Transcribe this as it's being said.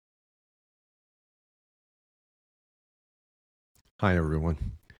Hi, everyone.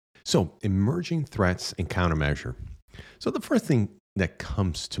 So, emerging threats and countermeasure. So, the first thing that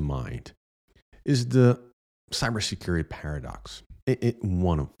comes to mind is the cybersecurity paradox.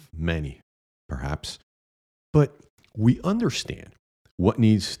 One of many, perhaps, but we understand what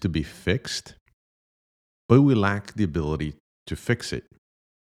needs to be fixed, but we lack the ability to fix it.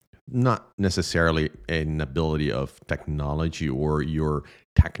 Not necessarily an ability of technology or your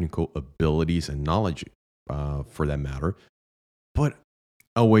technical abilities and knowledge, for that matter, but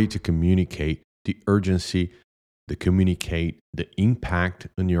a way to communicate the urgency, to communicate the impact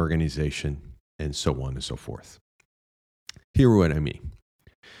on the organization, and so on and so forth. Here, what I mean.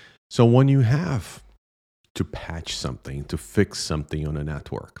 So, when you have to patch something, to fix something on a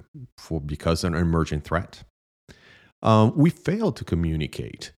network for because of an emerging threat, we fail to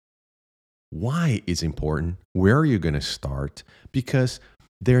communicate why it's important, where are you going to start, because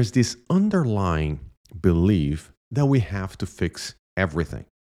there's this underlying belief that we have to fix everything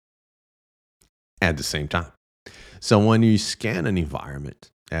at the same time. So when you scan an environment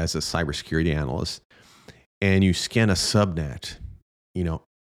as a cybersecurity analyst and you scan a subnet, you know,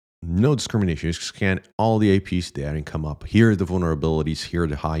 no discrimination. You scan all the APs there and come up. Here are the vulnerabilities. Here are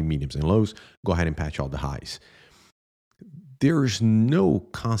the high, mediums, and lows. Go ahead and patch all the highs. There's no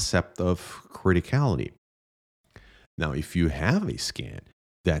concept of criticality. Now, if you have a scan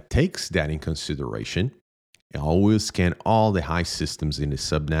that takes that in consideration, always scan all the high systems in the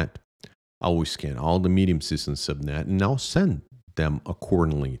subnet, always scan all the medium systems subnet, and I'll send them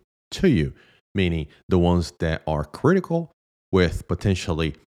accordingly to you, meaning the ones that are critical with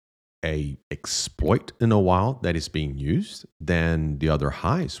potentially a exploit in a while that is being used, then the other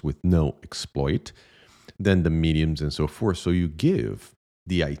highs with no exploit, then the mediums and so forth. So you give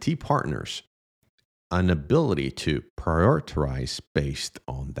the IT partners an ability to prioritize based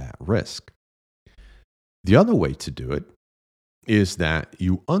on that risk. The other way to do it is that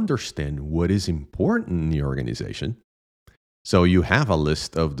you understand what is important in the organization. So you have a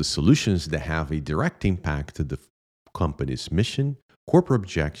list of the solutions that have a direct impact to the company's mission, corporate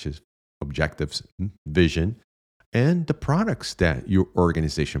objectives, vision, and the products that your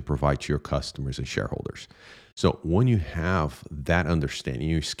organization provides to your customers and shareholders. So when you have that understanding,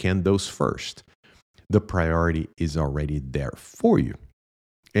 you scan those first. The priority is already there for you.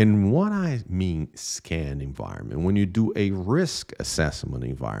 And what I mean scan environment, when you do a risk assessment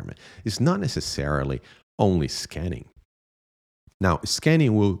environment, it's not necessarily only scanning. Now,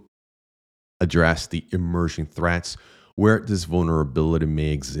 scanning will address the emerging threats where this vulnerability may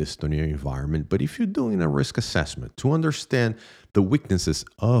exist on your environment. But if you're doing a risk assessment to understand the weaknesses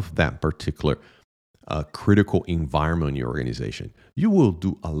of that particular critical environment in your organization, you will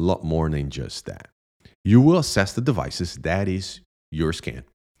do a lot more than just that. You will assess the devices, that is your scan.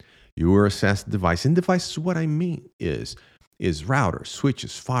 You will assess the device. And devices, what I mean is routers,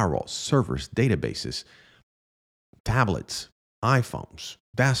 switches, firewalls, servers, databases, tablets, iPhones,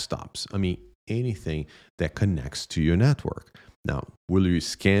 desktops. I mean, anything that connects to your network. Now, will you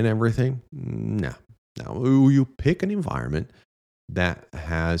scan everything? No. Now, will you pick an environment that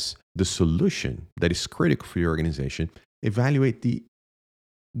has the solution that is critical for your organization, evaluate the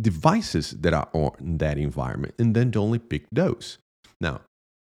devices that are on that environment, and then only pick those. Now,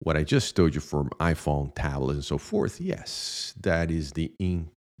 what I just told you for iPhone, tablet, and so forth, yes, that is the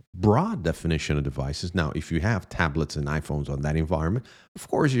broad definition of devices. Now, if you have tablets and iPhones on that environment, of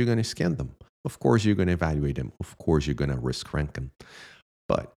course you're going to scan them. Of course you're going to evaluate them. Of course you're going to risk rank them.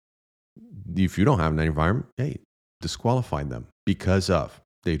 But if you don't have that environment, hey, disqualify them because of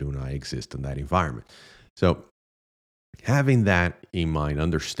they do not exist in that environment. So having that in mind,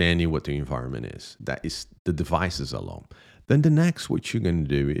 understanding what the environment is, that is the devices alone. Then the next, what you're going to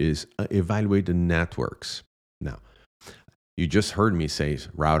do is evaluate the networks. Now, you just heard me say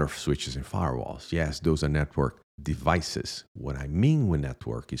router, switches, and firewalls. Yes, those are network devices. What I mean with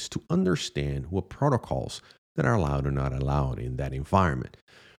network is to understand what protocols that are allowed or not allowed in that environment.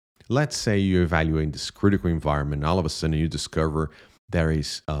 Let's say you're evaluating this critical environment, and all of a sudden you discover there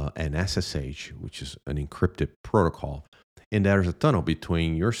is an SSH, which is an encrypted protocol, and there's a tunnel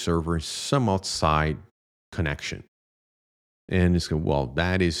between your server and some outside connection. And it's going, well,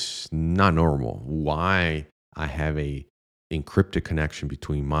 that is not normal. Why I have a encrypted connection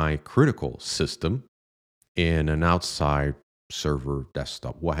between my critical system and an outside server,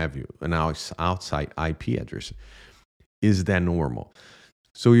 desktop, what have you, an outside IP address. Is that normal?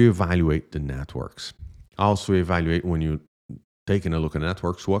 So you evaluate the networks. Also evaluate when you're taking a look at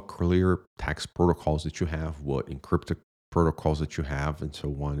networks, what clear text protocols that you have, what encrypted protocols that you have, and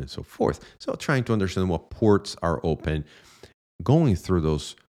so on and so forth. So trying to understand what ports are open, going through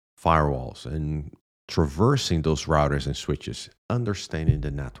those firewalls and traversing those routers and switches, understanding the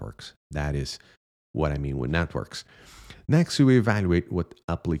networks. That is what I mean with networks. Next, we evaluate what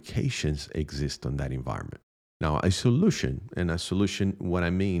applications exist on that environment. Now, a solution, what I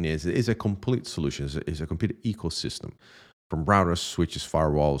mean is a complete solution, is a complete ecosystem from routers, switches,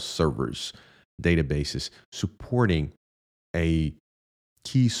 firewalls, servers, databases, supporting a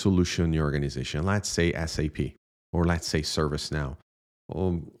key solution in your organization. Let's say SAP, or let's say ServiceNow,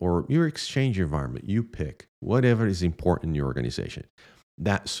 or your Exchange environment. You pick whatever is important in your organization,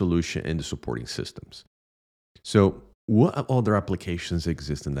 that solution and the supporting systems. So, what other applications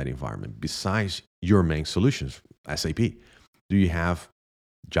exist in that environment besides your main solutions, SAP? Do you have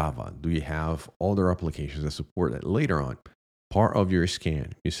Java? Do you have other applications that support that later on? Part of your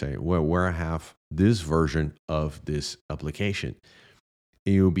scan, you say, well, where I have this version of this application,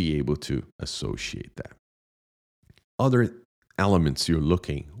 you'll be able to associate that. Other elements you're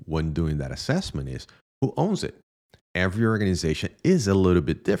looking when doing that assessment is who owns it. Every organization is a little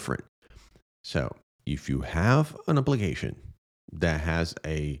bit different. So if you have an application that has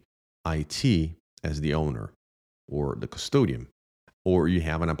a IT as the owner or the custodian, or you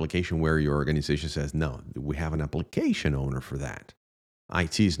have an application where your organization says, no, we have an application owner for that.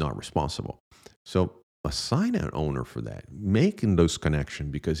 IT is not responsible. So assign an owner for that, making those connections,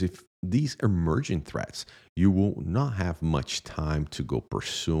 because if these emerging threats, you will not have much time to go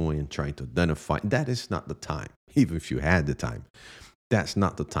pursuing and trying to identify. That is not the time. Even if you had the time, that's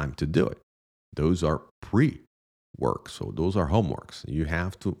not the time to do it. Those are pre-work. So those are homeworks. You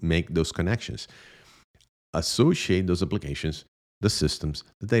have to make those connections. Associate those applications, the systems,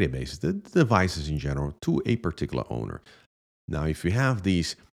 the databases, the devices in general to a particular owner. Now, if you have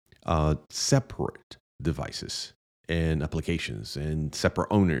these separate devices and applications and separate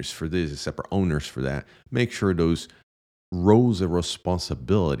owners for this, separate owners for that, make sure those roles and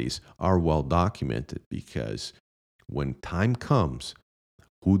responsibilities are well documented, because when time comes,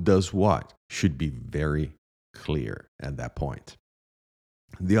 who does what should be very clear at that point.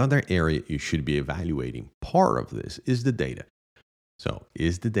 The other area you should be evaluating, part of this, is the data. So,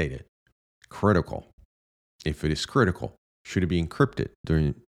 is the data critical? If it is critical, should it be encrypted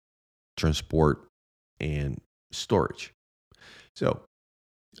during transport and storage? So,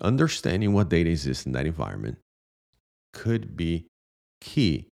 understanding what data exists in that environment could be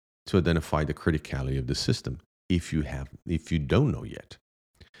key to identify the criticality of the system if you don't know yet.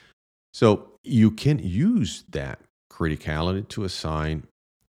 So, you can use that criticality to assign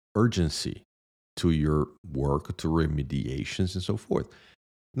urgency to your work, to remediations and so forth.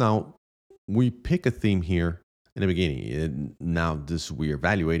 Now, we pick a theme here in the beginning. And now we're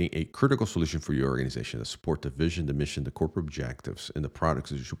evaluating a critical solution for your organization that support the vision, the mission, the corporate objectives, and the products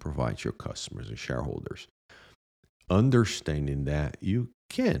that you should provide to your customers and shareholders. Understanding that, you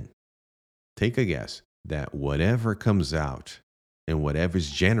can take a guess that whatever comes out and whatever is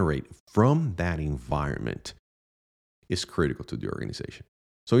generated from that environment is critical to the organization.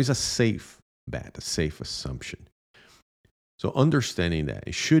 So it's a safe bet, a safe assumption. So understanding that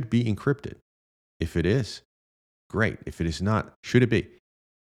it should be encrypted. If it is, great. If it is not, should it be?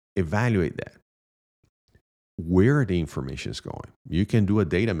 Evaluate that. Where the information is going. You can do a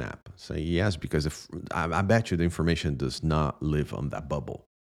data map. Say yes, because if I bet you the information does not live on that bubble.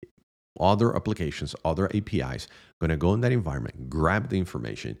 Other applications, other APIs, going to go in that environment, grab the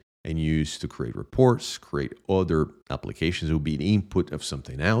information, and use to create reports, create other applications. It will be the input of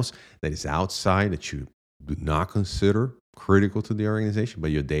something else that is outside that you do not consider critical to the organization,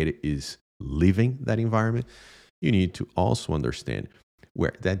 but your data is leaving that environment. You need to also understand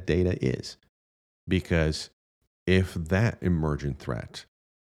where that data is. Because if that emergent threat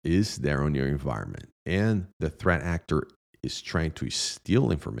is there on your environment and the threat actor is trying to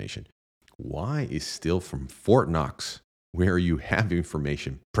steal information, why is steal from Fort Knox, where you have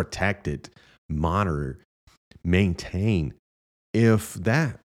information protected, monitored, maintained, if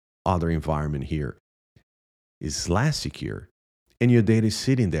that other environment here is less secure and your data is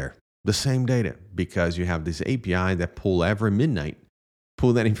sitting there, the same data, because you have this API that pull every midnight,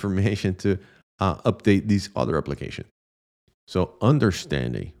 pull that information to update these other applications. So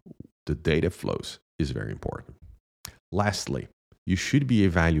understanding the data flows is very important. Lastly, you should be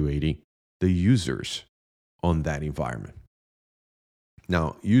evaluating the users on that environment.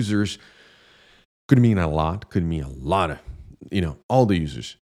 Now, users could mean a lot, of, all the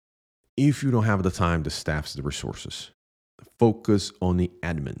users. If you don't have the time, the staffs, the resources, focus on the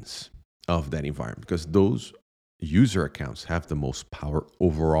admins of that environment, because those user accounts have the most power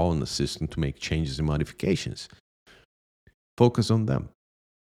overall in the system to make changes and modifications. Focus on them.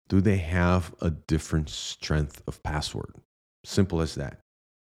 Do they have a different strength of password? Simple as that.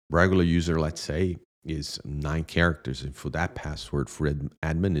 Regular user, let's say, is 9 characters, and for that password for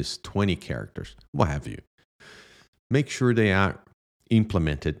admin is 20 characters, what have you. Make sure they are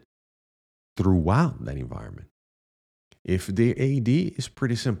implemented throughout that environment. If the AD is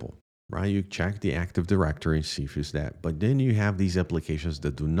pretty simple, right? You check the Active Directory and see if it's that. But then you have these applications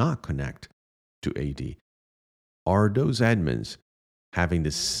that do not connect to AD. Are those admins having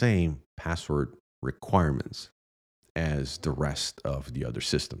the same password requirements as the rest of the other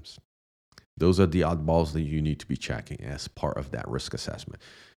systems? Those are the oddballs that you need to be checking as part of that risk assessment.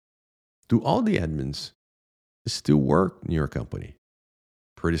 Do all the admins still work in your company?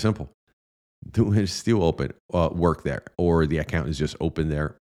 Pretty simple. Do it still open work there, or the account is just open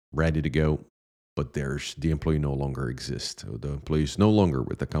there, ready to go, but the employee no longer exists, or the employee is no longer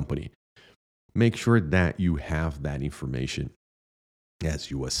with the company? Make sure that you have that information as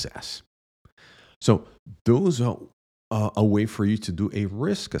you assess. So those are a way for you to do a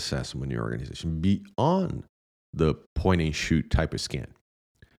risk assessment in your organization beyond the point and shoot type of scan.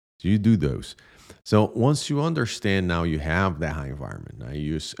 So you do those. So once you understand, now you have that high environment. Now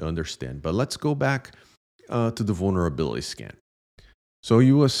you understand. But let's go back to the vulnerability scan. So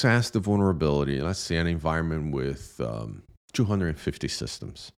you assess the vulnerability. Let's say an environment with 250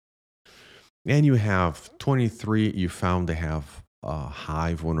 systems, and you have 23. You found they have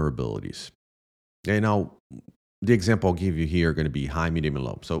high vulnerabilities. And now the example I'll give you here are going to be high, medium, and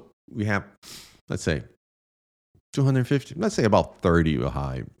low. So we have, let's say, 250. Let's say about 30 are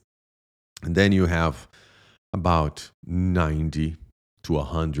high. And then you have about 90 to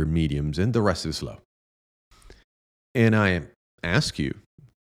 100 mediums, and the rest is low. And I ask you,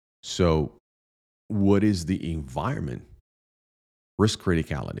 so what is the environment risk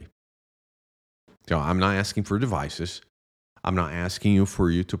criticality? So I'm not asking for devices. I'm not asking you for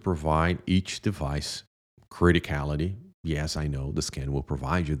you to provide each device criticality. Yes, I know the scan will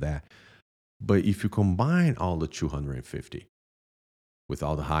provide you that. But if you combine all the 250 with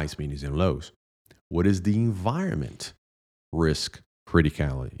all the highs, mediums, and lows, what is the environment risk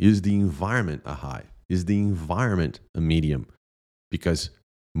criticality? Is the environment a high? Is the environment a medium? Because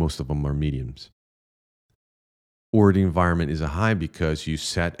most of them are mediums. Or the environment is a high because you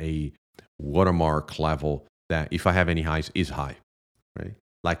set a watermark level that if I have any highs is high, right?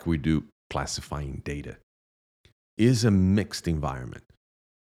 Like we do classifying data. Is a mixed environment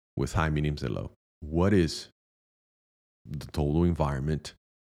with high, mediums, and low. What is the total environment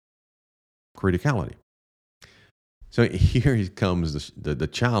criticality? So here comes the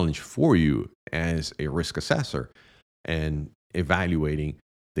challenge for you as a risk assessor and evaluating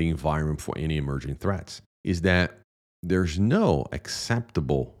the environment for any emerging threats, is that there's no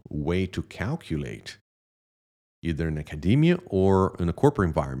acceptable way to calculate, either in academia or in a corporate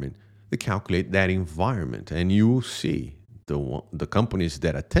environment, to calculate that environment. And you will see the companies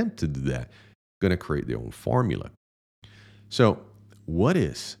that attempt to do that going to create their own formula. So what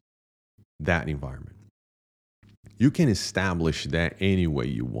is that environment? You can establish that any way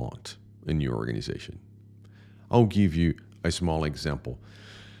you want in your organization. I'll give you a small example.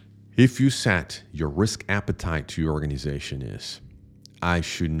 If you set your risk appetite to your organization is, I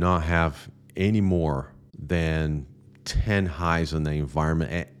should not have any more than 10 highs on the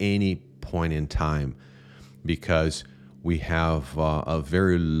environment at any point in time, because we have a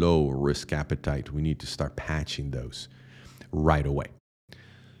very low risk appetite. We need to start patching those right away.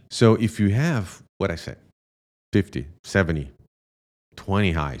 So if you have, what I said, 50, 70,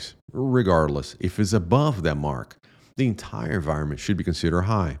 20 highs, regardless, if it's above that mark, the entire environment should be considered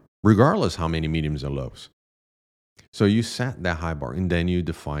high, regardless how many mediums and lows. So you set that high bar, and then you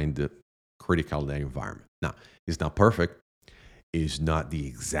define the critical of that environment. Now, it's not perfect. It's not the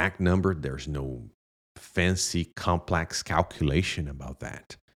exact number. There's no fancy, complex calculation about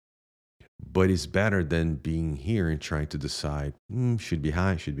that. But it's better than being here and trying to decide, should be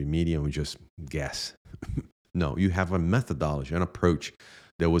high, should be medium, and just guess. No, you have a methodology, an approach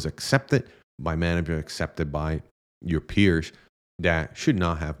that was accepted by manager, accepted by your peers, that should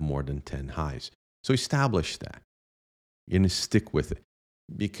not have more than 10 highs. So establish that and stick with it,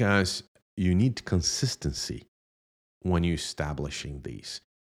 because you need consistency when you're establishing these.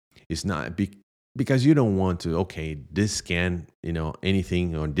 It's not because you don't want to, this scan,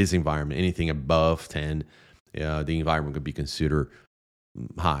 anything on this environment, anything above 10, the environment could be considered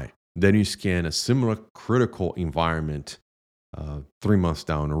high. Then you scan a similar critical environment 3 months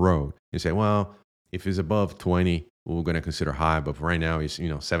down the road. You say, well, if it's above 20, we're going to consider high, but right now it's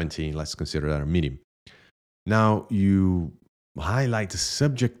 17. Let's consider that a medium. Now you highlight the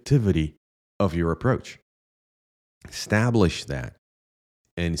subjectivity of your approach. Establish that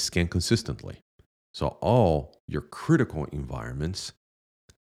and scan consistently. So all your critical environments,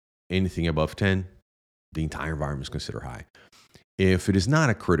 anything above 10, the entire environment is considered high. If it is not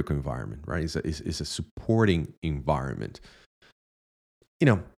a critical environment, right, it's a supporting environment,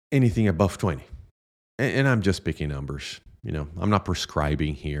 anything above 20. And I'm just picking numbers. I'm not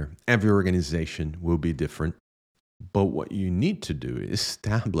prescribing here. Every organization will be different. But what you need to do is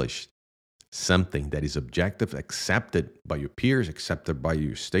establish something that is objective, accepted by your peers, accepted by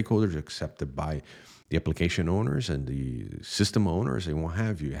your stakeholders, accepted by the application owners and the system owners and what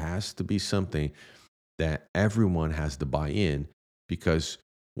have you. It has to be something that everyone has to buy in, because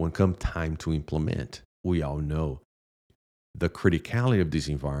when come time to implement, we all know the criticality of these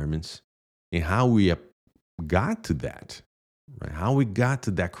environments and how we got to that, right? How we got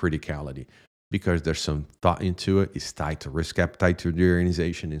to that criticality, because there's some thought into it. It's tied to risk appetite to the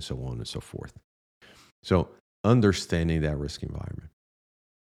organization and so on and so forth. So understanding that risk environment.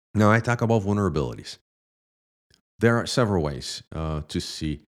 Now I talk about vulnerabilities. There are several ways to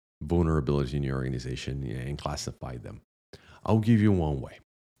see vulnerabilities in your organization and classify them. I'll give you one way.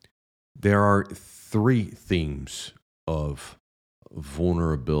 There are 3 themes of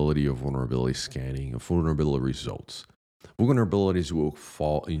vulnerability or vulnerability scanning, of vulnerability results. Vulnerabilities will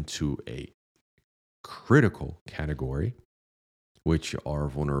fall into a critical category, which are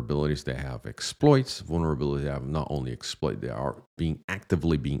vulnerabilities that have exploits, vulnerabilities that have not only exploit, they are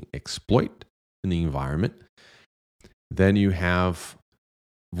actively being exploited in the environment. Then you have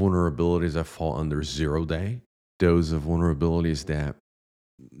vulnerabilities that fall under 0 day. Those are vulnerabilities that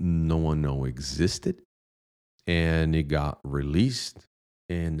no one know existed and it got released,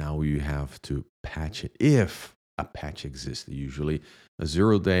 and now you have to patch it if a patch exists. Usually a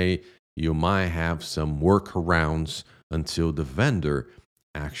 0 day, you might have some workarounds until the vendor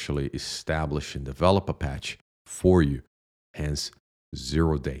actually establish and develop a patch for you. Hence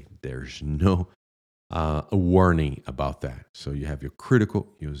 0 day. There's no a warning about that. So you have your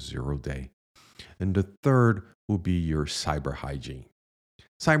critical, your 0 day. And the third will be your cyber hygiene.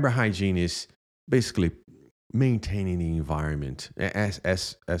 Cyber hygiene is basically maintaining the environment as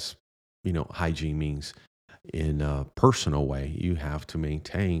hygiene means in a personal way. You have to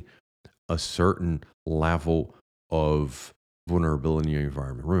maintain a certain level of vulnerability in your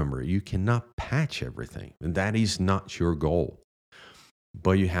environment. Remember, you cannot patch everything, and that is not your goal,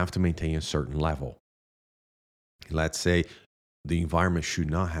 but you have to maintain a certain level. Let's say the environment should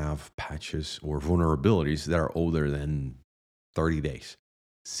not have patches or vulnerabilities that are older than 30 days,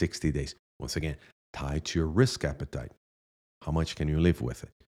 60 days. Once again, tied to your risk appetite. How much can you live with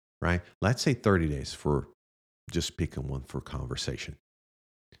it, right? Let's say 30 days for just picking one for conversation.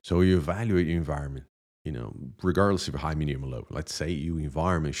 So you evaluate your environment, regardless of high, medium, or low. Let's say your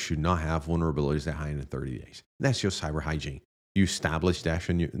environment should not have vulnerabilities that higher than 30 days. That's your cyber hygiene. You establish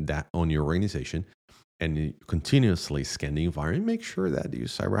that on your organization, and you continuously scan the environment. Make sure that your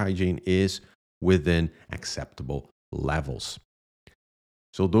cyber hygiene is within acceptable levels.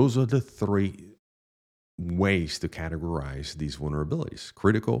 So those are the 3 ways to categorize these vulnerabilities: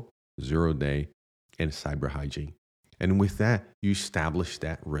 critical, 0 day, and cyber hygiene. And with that, you establish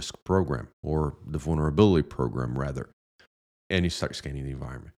that risk program, or the vulnerability program rather, and you start scanning the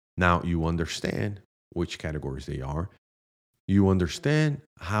environment. Now you understand which categories they are. You understand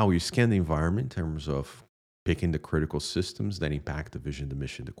how you scan the environment in terms of picking the critical systems that impact the vision, the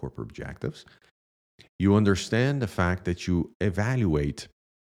mission, the corporate objectives. You understand the fact that you evaluate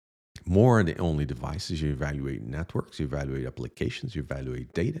more than only devices. You evaluate networks, you evaluate applications, you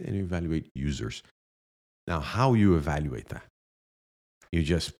evaluate data, and you evaluate users. Now, how you evaluate that? You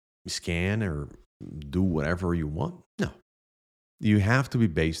just scan or do whatever you want? No. You have to be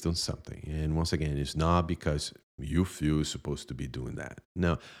based on something. And once again, it's not because you feel you're supposed to be doing that.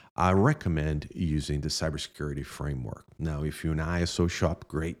 No, I recommend using the cybersecurity framework. Now, if you're an ISO shop,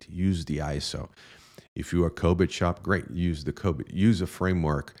 great, use the ISO. If you're a COBIT shop, great, use the COBIT. Use a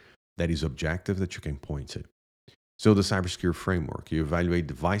framework that is objective that you can point to. So the cybersecurity framework, you evaluate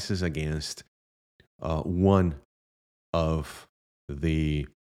devices against one of the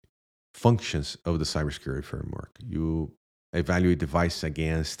functions of the cybersecurity framework. You evaluate device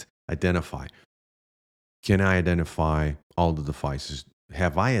against identify. Can I identify all the devices?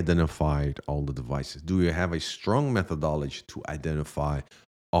 Have I identified all the devices? Do you have a strong methodology to identify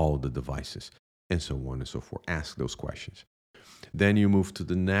all the devices? And so on and so forth. Ask those questions. Then you move to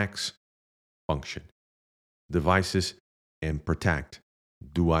the next function, devices and protect.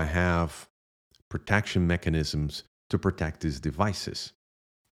 Do I have protection mechanisms to protect these devices?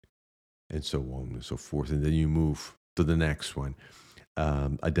 And so on and so forth. And then you move to the next one,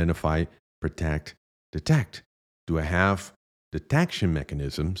 identify, protect, detect. Do I have detection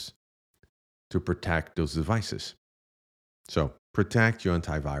mechanisms to protect those devices? So protect your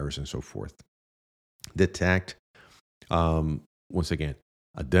antivirus and so forth. Detect, once again,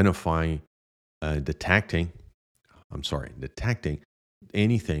 identifying, detecting, detecting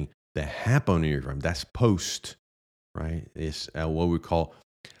anything that happened in your environment. That's post, right? It's what we call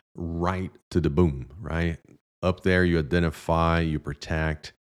right to the boom, right? Up there, you identify, you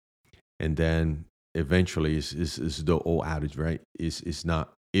protect, and then eventually is the old adage, right? Is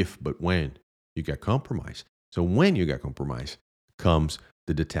not if but when you get compromised. So when you get compromised comes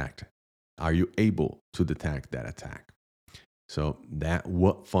the detect. Are you able to detect that attack? So that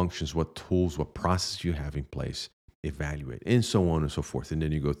what functions, what tools, what process you have in place, evaluate, and so on and so forth. And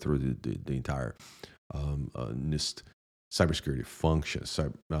then you go through the entire NIST cybersecurity functions,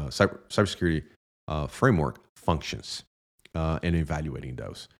 cybersecurity framework functions, and evaluating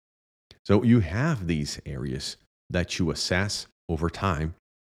those. So you have these areas that you assess over time,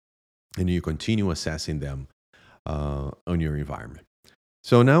 and you continue assessing them on your environment.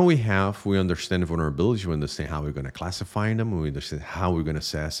 So now we understand the vulnerabilities, we understand how we're going to classify them, we understand how we're going to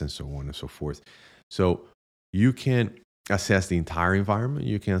assess, and so on and so forth. So you can assess the entire environment,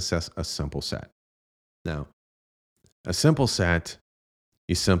 you can assess a sample set. Now, a sample set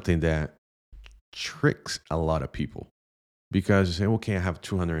is something that tricks a lot of people because you say, okay, I have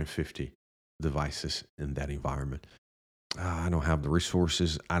 250 devices in that environment. I don't have the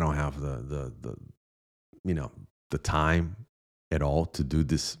resources. I don't have the you know the time at all to do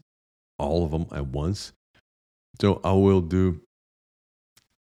this, all of them at once. So I will do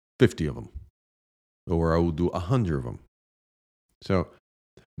 50 of them, or I will do 100 of them. So,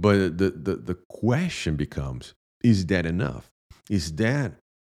 but the question becomes: is that enough? Is that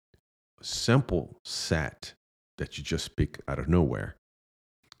simple set that you just pick out of nowhere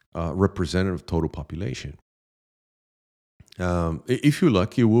representative of total population? If you're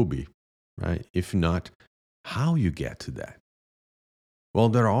lucky, it will be, right? If not, how you get to that? Well,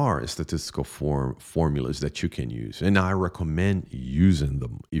 there are statistical formulas that you can use, and I recommend using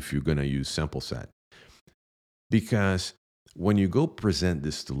them if you're going to use sample set. Because when you go present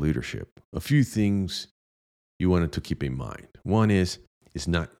this to leadership, a few things you wanted to keep in mind. One is it's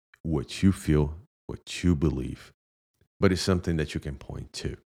not what you feel, what you believe, but it's something that you can point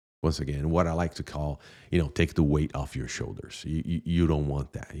to. Once again, what I like to call, take the weight off your shoulders. You don't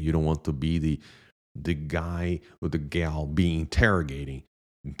want that. You don't want to be the guy or the gal being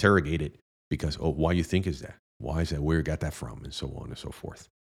interrogated because, oh, why you think is that? Why is that? Where you got that from? And so on and so forth.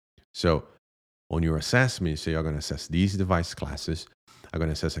 So on your assessment, you say, I'm going to assess these device classes. I'm going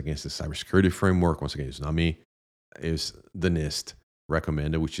to assess against the cybersecurity framework. Once again, it's not me. It's the NIST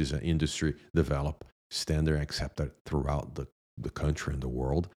recommended, which is an industry developed standard accepted throughout the country and the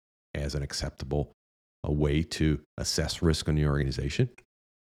world as an acceptable way to assess risk in your organization.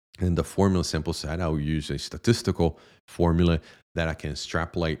 And the formula sample set, I'll use a statistical formula that I can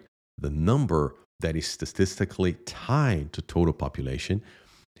extrapolate the number that is statistically tied to total population.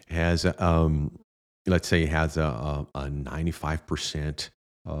 Has let's say it has a 95%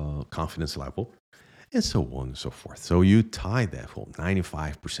 confidence level, and so on and so forth. So you tie that for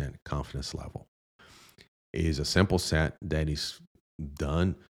 95% confidence level. Is a sample set that is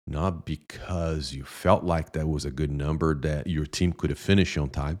done not because you felt like that was a good number that your team could have finished on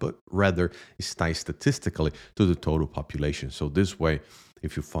time, but rather it's tied statistically to the total population. So this way,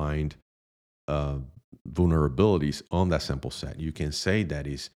 if you find vulnerabilities on that sample set, you can say that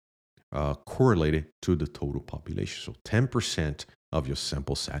is correlated to the total population. So 10% of your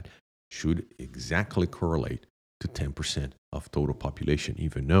sample set should exactly correlate to 10% of total population,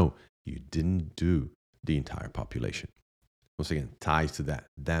 even though you didn't do the entire population. Once again, ties to that.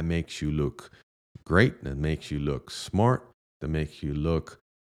 That makes you look great. That makes you look smart. That makes you look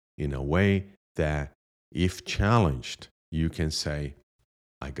in a way that if challenged, you can say,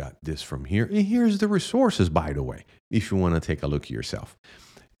 I got this from here. And here's the resources, by the way, if you want to take a look at yourself.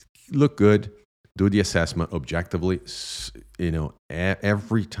 Look good. Do the assessment objectively.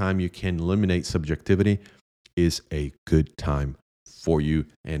 Every time you can eliminate subjectivity is a good time for you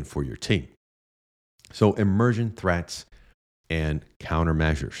and for your team. So emergent threats and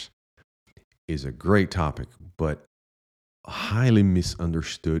countermeasures is a great topic, but highly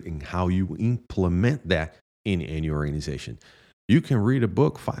misunderstood in how you implement that in any organization. You can read a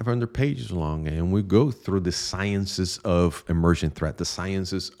book 500 pages long, and we go through the sciences of emergent threat, the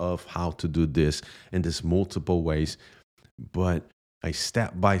sciences of how to do this in this multiple ways, but a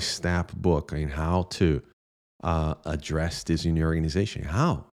step-by-step book on how to address this in your organization,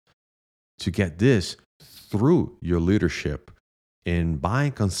 how to get this through your leadership and by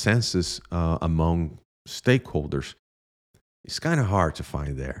consensus among stakeholders. It's kind of hard to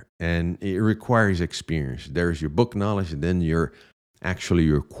find there, and it requires experience. There's your book knowledge, and then your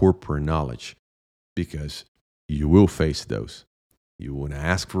corporate knowledge. because you will face those. You want to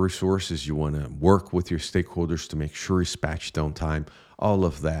ask for resources. You want to work with your stakeholders to make sure it's patched on time. All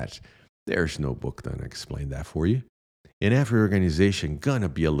of that. There's no book that explain that for you. And every organization gonna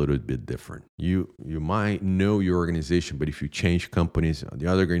be a little bit different. You might know your organization, but if you change companies, the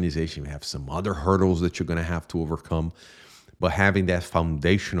other organization, you have some other hurdles that you're gonna have to overcome. But having that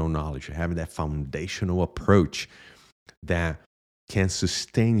foundational knowledge, having that foundational approach that can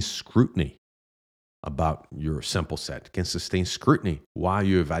sustain scrutiny about your sample set, can sustain scrutiny why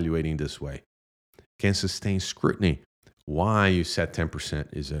you're evaluating this way, can sustain scrutiny why you said 10%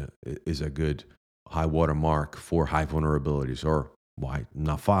 is a good high water mark for high vulnerabilities, or why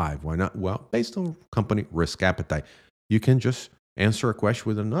not 5? Why not? Well, based on company risk appetite, you can just answer a question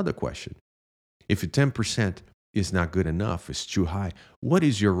with another question. If your 10% is not good enough, it's too high, what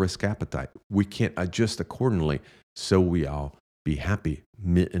is your risk appetite? We can adjust accordingly so we all be happy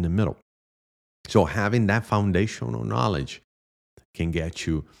in the middle. So having that foundational knowledge can get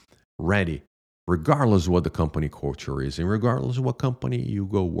you ready, regardless of what the company culture is and regardless of what company you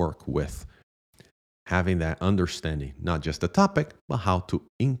go work with. Having that understanding, not just the topic, but how to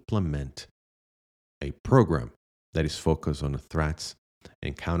implement a program that is focused on the threats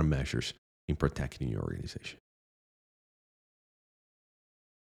and countermeasures in protecting your organization.